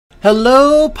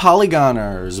Hello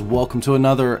Polygoners! Welcome to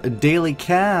another daily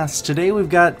cast. Today we've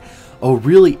got a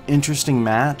really interesting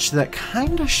match that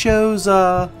kind of shows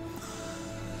the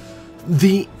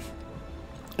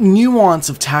nuance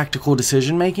of tactical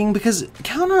decision making, because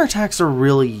counterattacks are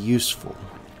really useful,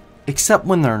 except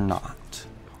when they're not.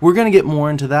 We're going to get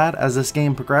more into that as this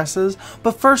game progresses,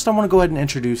 but first I want to go ahead and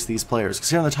introduce these players,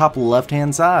 because here on the top left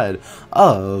hand side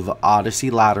of Odyssey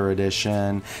Ladder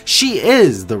Edition, she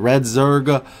is the Red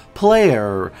Zerg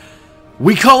player.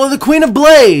 We call her the Queen of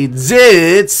Blades,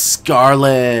 it's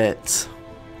Scarlett.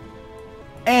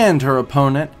 And her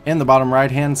opponent in the bottom right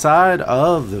hand side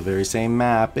of the very same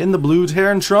map, in the blue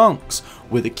Terran trunks,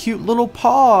 with a cute little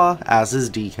paw as his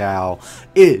decal,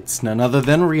 it's none other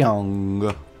than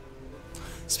Ryung.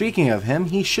 Speaking of him,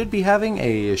 he should be having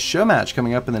a show match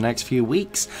coming up in the next few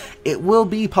weeks. It will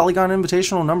be Polygon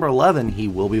Invitational number 11. He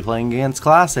will be playing against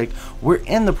Classic. We're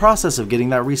in the process of getting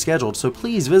that rescheduled, so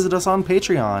please visit us on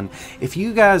Patreon if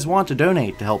you guys want to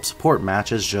donate to help support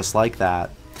matches just like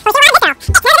that.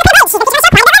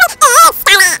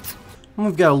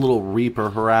 We've got a little Reaper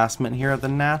harassment here at the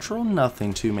natural,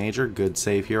 nothing too major. Good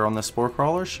save here on the Spore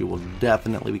Crawler. She will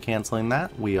definitely be canceling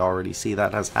that. We already see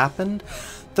that has happened.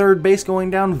 Third base going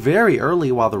down very early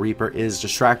while the Reaper is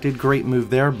distracted. Great move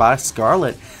there by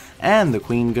Scarlett. And the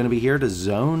Queen going to be here to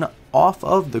zone off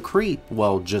of the creep.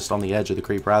 Well, just on the edge of the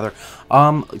creep, rather.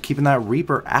 Keeping that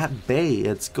Reaper at bay.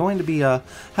 It's going to be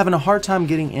having a hard time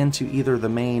getting into either the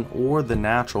main or the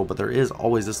natural, but there is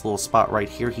always this little spot right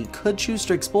here he could choose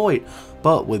to exploit,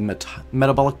 but with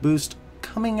Metabolic Boost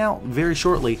coming out very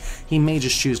shortly, he may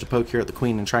just choose to poke here at the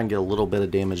Queen and try and get a little bit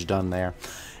of damage done there.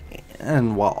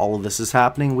 And while all of this is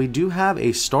happening, we do have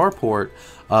a starport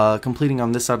completing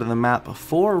on this side of the map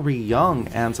for Ryung,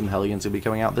 and some Hellions will be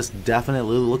coming out. This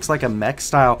definitely looks like a mech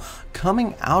style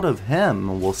coming out of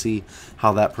him. We'll see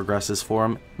how that progresses for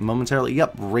him momentarily.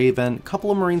 Yep, Raven,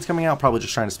 couple of Marines coming out, probably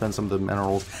just trying to spend some of the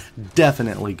minerals.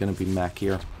 Definitely going to be mech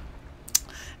here.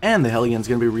 And the Hellion's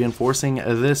going to be reinforcing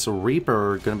this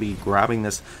Reaper, going to be grabbing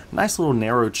this nice little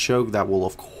narrow choke that will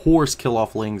of course kill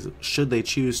off Lings should they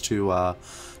choose to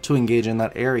engage in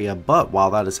that area. But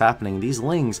while that is happening, these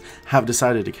Lings have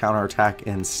decided to counterattack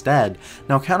instead.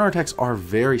 Now counterattacks are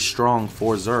very strong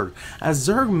for Zerg, as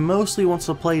Zerg mostly wants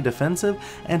to play defensive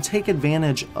and take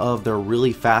advantage of their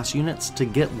really fast units to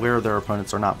get where their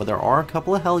opponents are not. But there are a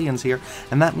couple of Hellions here,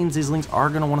 and that means these Lings are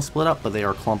going to want to split up, but they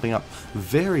are clumping up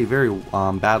very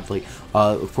badly.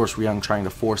 Of course, Ryung trying to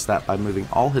force that by moving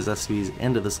all his SCVs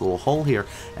into this little hole here,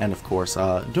 and of course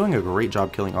doing a great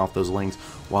job killing off those Lings.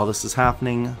 While this is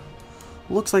happening,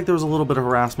 looks like there was a little bit of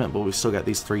harassment, but we've still got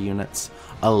these 3 units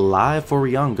alive for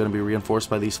Ryung, going to be reinforced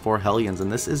by these 4 Hellions, and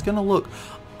this is going to look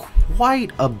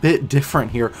quite a bit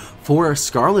different here for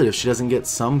Scarlett if she doesn't get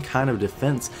some kind of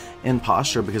defense in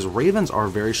posture, because Ravens are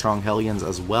very strong Hellions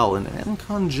as well, and in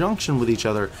conjunction with each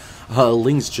other,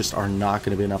 Lings just are not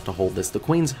going to be enough to hold this. The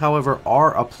Queens, however,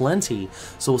 are aplenty,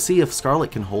 so we'll see if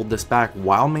Scarlett can hold this back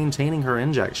while maintaining her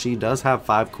inject. She does have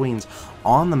 5 Queens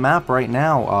on the map right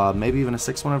now, maybe even a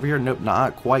 6th one over here. Nope,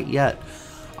 not quite yet.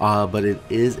 But it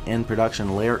is in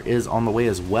production. Lair is on the way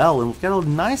as well, and we've got a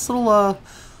nice little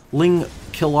Ling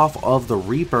kill off of the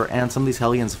Reaper, and some of these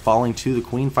Hellions falling to the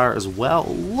Queen Fire as well.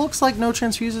 Looks like no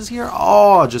transfuses here.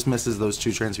 Oh, just misses those 2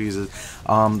 transfuses.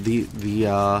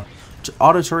 The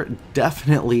auto turret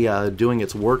definitely doing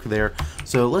its work there.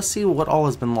 So let's see what all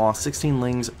has been lost. 16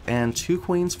 Lings and 2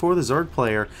 Queens for the Zerg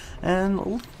player, and a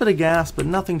little bit of gas, but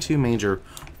nothing too major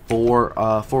for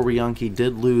Ryung. He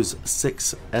did lose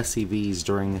 6 SCVs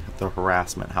during the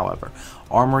harassment, however.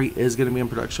 Armory is going to be in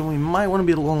production. We might want to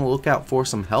be on the lookout for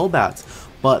some hellbats,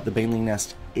 but the baneling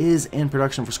nest is in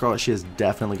production for Scarlett. She is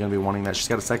definitely going to be wanting that. She's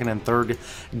got a 2nd and 3rd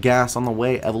gas on the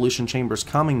way. Evolution chambers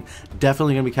coming.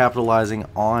 Definitely going to be capitalizing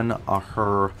on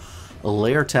her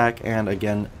lair tech, and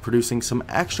again producing some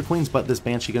extra Queens. But this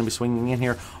Banshee going to be swinging in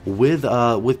here with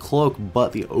Cloak,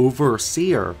 but the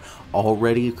Overseer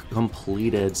already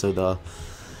completed, so the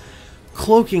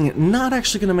cloaking not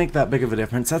actually going to make that big of a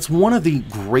difference. That's one of the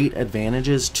great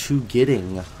advantages to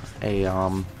getting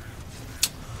a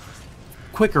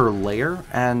quicker lair,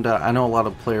 and I know a lot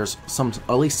of players,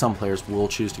 at least some players, will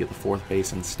choose to get the 4th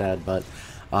base instead, but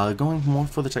going more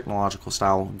for the technological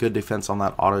style. Good defense on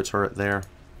that auto turret there.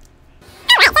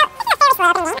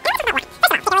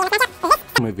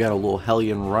 We've got a little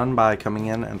Hellion run by coming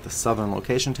in at the southern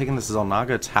location, taking this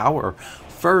Zelnaga Tower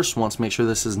first. Wants to make sure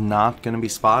this is not going to be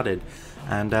spotted,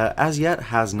 and as yet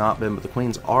has not been, but the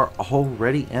Queens are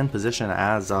already in position,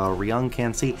 as Ryung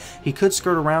can see. He could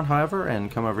skirt around, however, and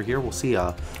come over here. We'll see.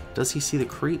 Does he see the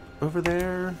creep over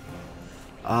there?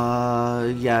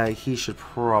 Yeah, he should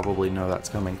probably know that's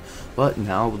coming. But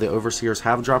now the Overseers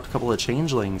have dropped a couple of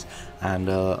changelings, and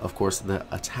of course the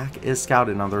attack is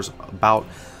scouted. Now there's about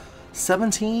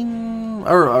 17,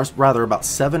 or rather about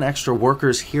 7 extra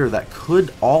workers here that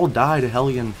could all die to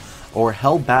Hellion or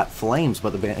Hellbat flames,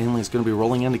 but the banelings is going to be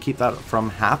rolling in to keep that from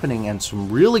happening. And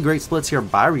some really great splits here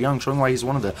by Ryung, showing why he's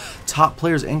one of the top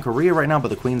players in Korea right now. But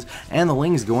the Queens and the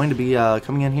Lings going to be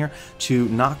coming in here to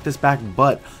knock this back.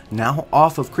 But now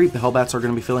off of creep, the Hellbats are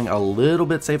going to be feeling a little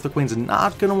bit safe. The Queens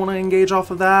not going to want to engage off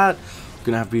of that.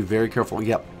 Gonna have to be very careful.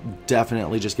 Yep,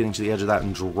 definitely just getting to the edge of that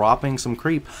and dropping some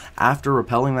creep after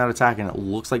repelling that attack, and it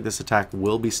looks like this attack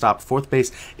will be stopped. 4th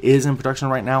base is in production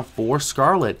right now for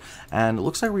Scarlett, and it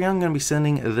looks like Ryung gonna be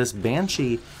sending this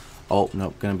Banshee. Oh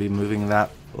no, gonna be moving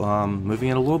that, moving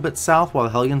it a little bit south while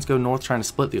the Hellions go north, trying to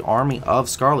split the army of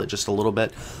Scarlett just a little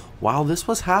bit. While this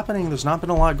was happening, there's not been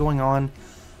a lot going on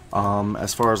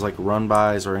as far as like run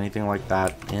bys or anything like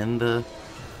that in the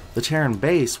Terran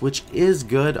base, which is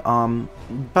good.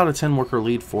 About a 10 worker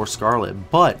lead for Scarlett,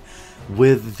 but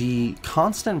with the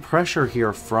constant pressure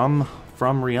here from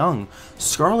Ryung,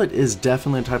 Scarlett is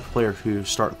definitely the type of player who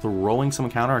start throwing some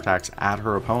counterattacks at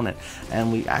her opponent,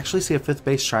 and we actually see a 5th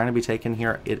base trying to be taken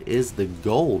here. It is the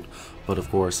gold, but of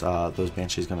course those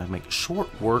Banshees going to make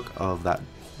short work of that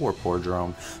poor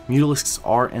drone. Mutalisks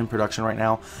are in production right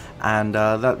now, and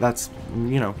that's,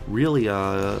 you know, really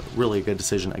a good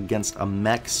decision against a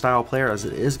mech style player, as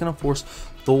it is going to force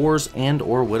Thors and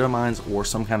or Widowmines or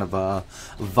some kind of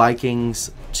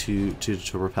Vikings to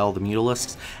repel the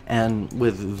Mutalisks. And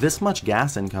with this much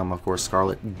gas income, of course,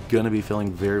 Scarlett going to be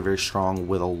feeling very strong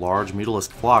with a large Mutalisk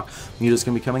flock. Mutalisks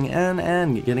going to be coming in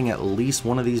and getting at least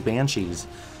one of these Banshees.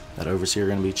 That Overseer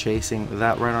going to be chasing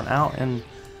that right on out and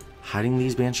hiding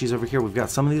these Banshees over here. We've got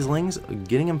some of these Lings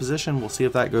getting in position. We'll see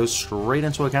if that goes straight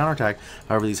into a counterattack.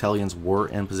 However, these Hellions were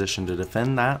in position to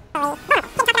defend that.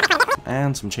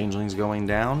 And some Changelings going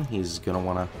down. He's going to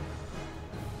want to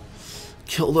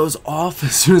kill those off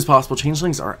as soon as possible.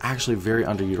 Changelings are actually very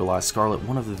underutilized. Scarlett,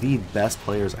 one of the best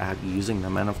players at using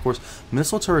them. And of course,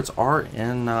 missile turrets are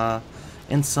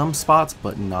in some spots,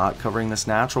 but not covering this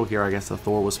natural here. I guess the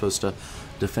Thor was supposed to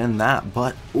defend that,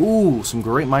 but ooh, some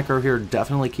great micro here,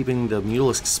 definitely keeping the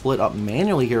Mutalisk split up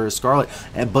manually here is Scarlett,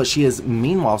 but she is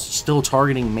meanwhile still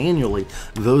targeting manually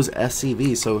those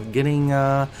SCVs, so getting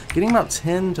about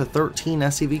 10 to 13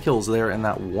 SCV kills there in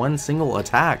that one single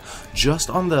attack,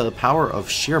 just on the power of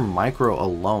sheer micro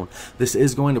alone. This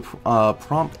is going to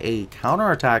prompt a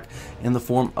counterattack in the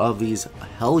form of these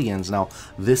Hellions. Now,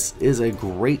 this is a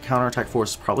great counterattack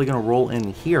force, probably going to roll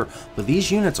in here, but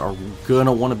these units are going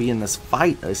to want to be in this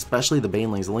fight, especially the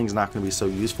banelings. The Ling's not going to be so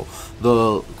useful.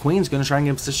 The Queen's going to try and get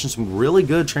in position some really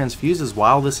good transfuses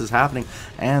while this is happening,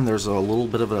 and there's a little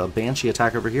bit of a Banshee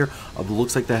attack over here.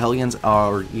 Looks like the Hellions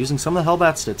are using some of the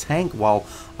Hellbats to tank, while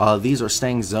these are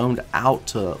staying zoned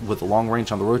out with the long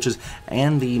range on the Roaches,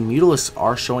 and the Mutalisks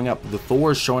are showing up. The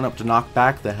Thors showing up to knock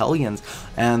back the Hellions,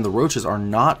 and the Roaches are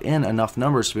not in enough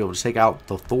numbers to be able to take out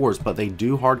the Thors, but they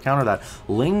do hard counter that.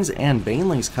 Lings and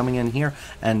banelings coming in here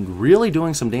and really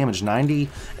doing some damage. 90,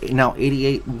 now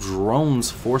 88 drones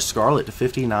for Scarlett to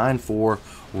 59 for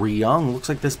Ryung. Looks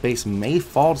like this base may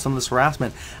fall to some of this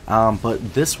harassment,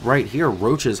 but this right here,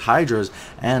 Roaches, Hydras,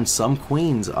 and some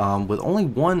Queens, with only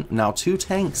two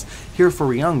tanks here for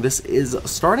Ryung. This is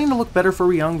starting to look better for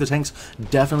Ryung. The tanks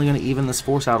definitely going to even this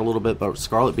force out a little bit, but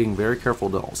Scarlett being very careful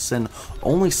to send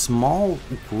only small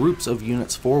groups of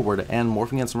units forward, and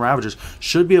morphing in some Ravagers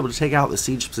should be able to take out the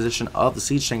siege position of the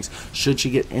siege tanks should she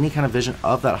get any kind of vision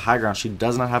of that high ground. She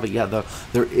does not have it yet, though.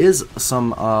 There is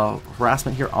some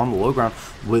harassment here on the low ground,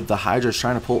 with the Hydras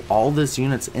trying to pull all these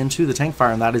units into the tank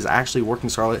fire, and that is actually working.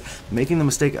 Scarlett making the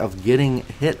mistake of getting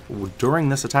hit during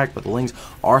this attack, but the Lings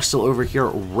are still over here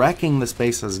wrecking this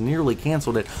base, has nearly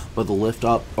canceled it, but the lift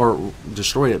up, or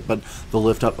destroyed it, but the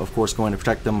lift up, of course, going to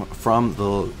protect them from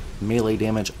the melee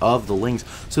damage of the Lings.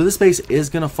 So this base is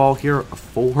going to fall here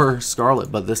for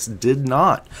Scarlett, but this did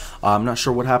not. I'm not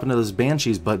sure what happened to those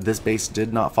Banshees, but this base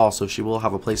did not fall, so she will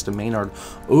have a place to Maynard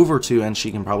over to, and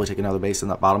she can probably take another base in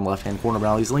that bottom left-hand corner. But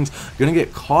now these Lings going to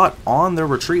get caught on their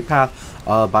retreat path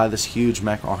by this huge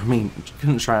mech army.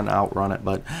 Couldn't try and outrun it,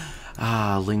 but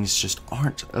Lings just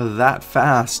aren't that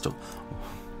fast.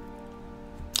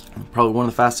 Probably one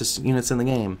of the fastest units in the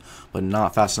game, but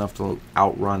not fast enough to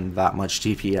outrun that much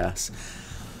DPS.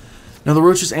 Now the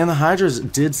Roaches and the Hydras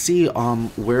did see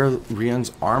where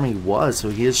Ryung's army was, so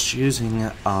he is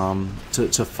choosing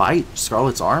to fight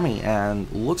Scarlett's army, and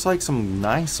looks like some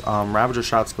nice Ravager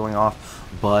shots going off,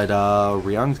 but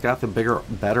Ryung's got the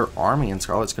better army, and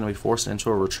Scarlett's going to be forced into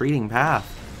a retreating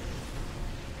path.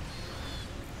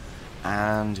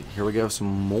 And here we go, some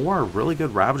more really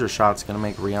good Ravager shots, going to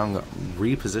make Ryung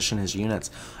reposition his units,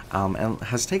 and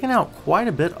has taken out quite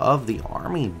a bit of the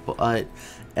army, but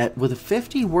with a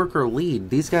 50 worker lead,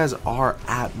 these guys are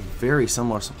at very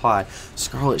similar supply.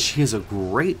 Scarlett, she is a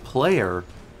great player,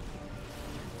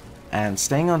 and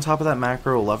staying on top of that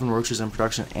macro, 11 roaches in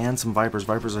production and some vipers.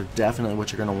 Vipers are definitely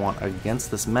what you're going to want against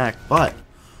this mech, but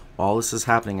while this is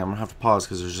happening, I'm going to have to pause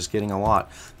because there's just getting a lot.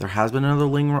 There has been another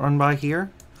Ling run by here.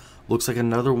 Looks like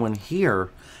another one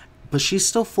here, but she's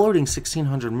still floating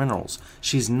 1,600 minerals.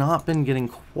 She's not been getting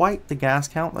quite the gas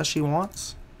count that she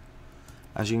wants.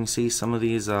 As you can see, some of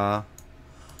these are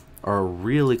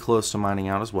really close to mining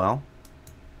out as well.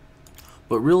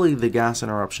 But really, the gas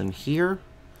interruption here,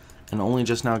 and only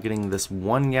just now getting this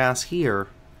one gas here,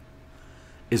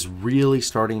 is really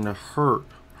starting to hurt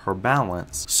her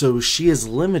balance. So she is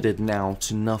limited now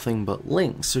to nothing but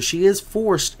links. So she is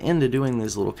forced into doing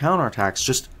these little counterattacks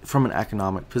just from an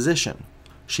economic position.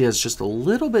 She has just a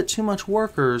little bit too much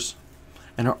workers,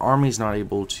 and her army's not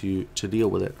able to deal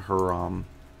with it.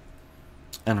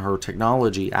 And her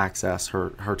technology access,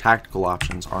 her tactical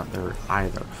options aren't there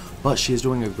either. But she's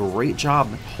doing a great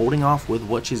job holding off with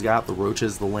what she's got, the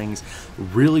roaches, the lings,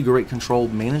 really great control,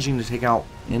 managing to take out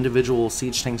individual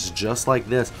siege tanks just like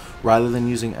this, rather than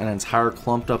using an entire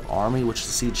clumped up army, which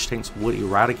the siege tanks would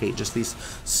eradicate. Just these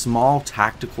small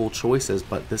tactical choices,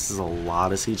 but this is a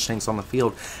lot of siege tanks on the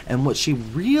field. And what she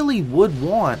really would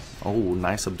want, oh,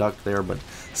 nice abduct there, but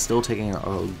still taking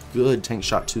a good tank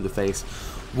shot to the face.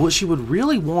 What she would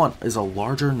really want is a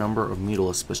larger number of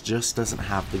mutalisks, but just doesn't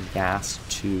have the gas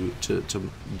to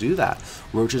do that.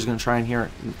 Roach is going to try in here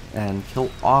and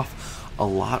kill off a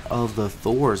lot of the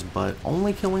Thors, but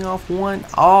only killing off one.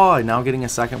 Oh, now getting a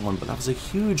second one, but that was a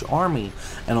huge army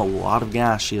and a lot of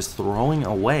gas she is throwing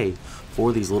away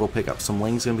for these little pickups. Some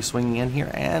Ling's going to be swinging in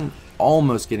here and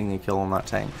almost getting a kill on that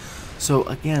tank. So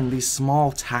again, these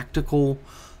small tactical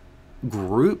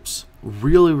groups,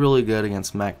 really good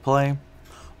against mech play,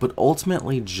 but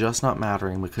ultimately just not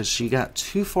mattering because she got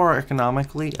too far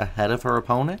economically ahead of her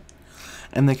opponent,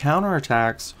 and the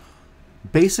counterattacks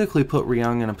basically put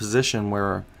Ryung in a position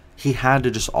where he had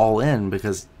to just all in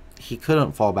because he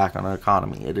couldn't fall back on an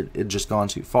economy. It had just gone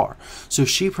too far. So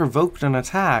she provoked an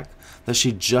attack that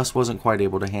she just wasn't quite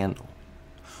able to handle.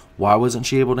 Why wasn't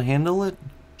she able to handle it?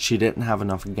 She didn't have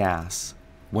enough gas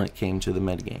when it came to the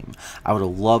mid game. I would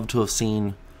have loved to have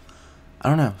seen, I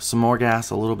don't know, some more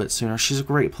gas a little bit sooner. She's a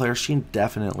great player. She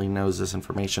definitely knows this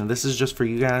information. This is just for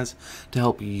you guys to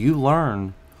help you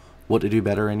learn what to do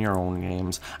better in your own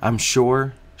games. I'm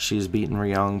sure she's beaten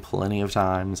Ryung plenty of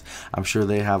times. I'm sure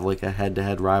they have like a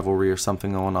head-to-head rivalry or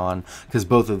something going on, because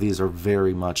both of these are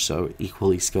very much so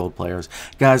equally skilled players.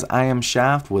 Guys, I am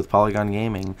Shaft with Polygon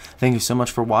Gaming. Thank you so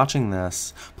much for watching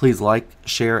this. Please like,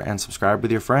 share, and subscribe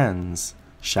with your friends.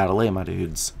 Shout-a-lay, my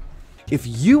dudes. If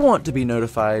you want to be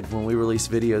notified when we release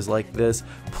videos like this,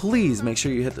 please make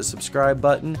sure you hit the subscribe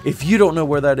button. If you don't know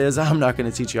where that is, I'm not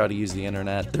going to teach you how to use the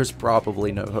internet. There's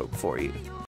probably no hope for you.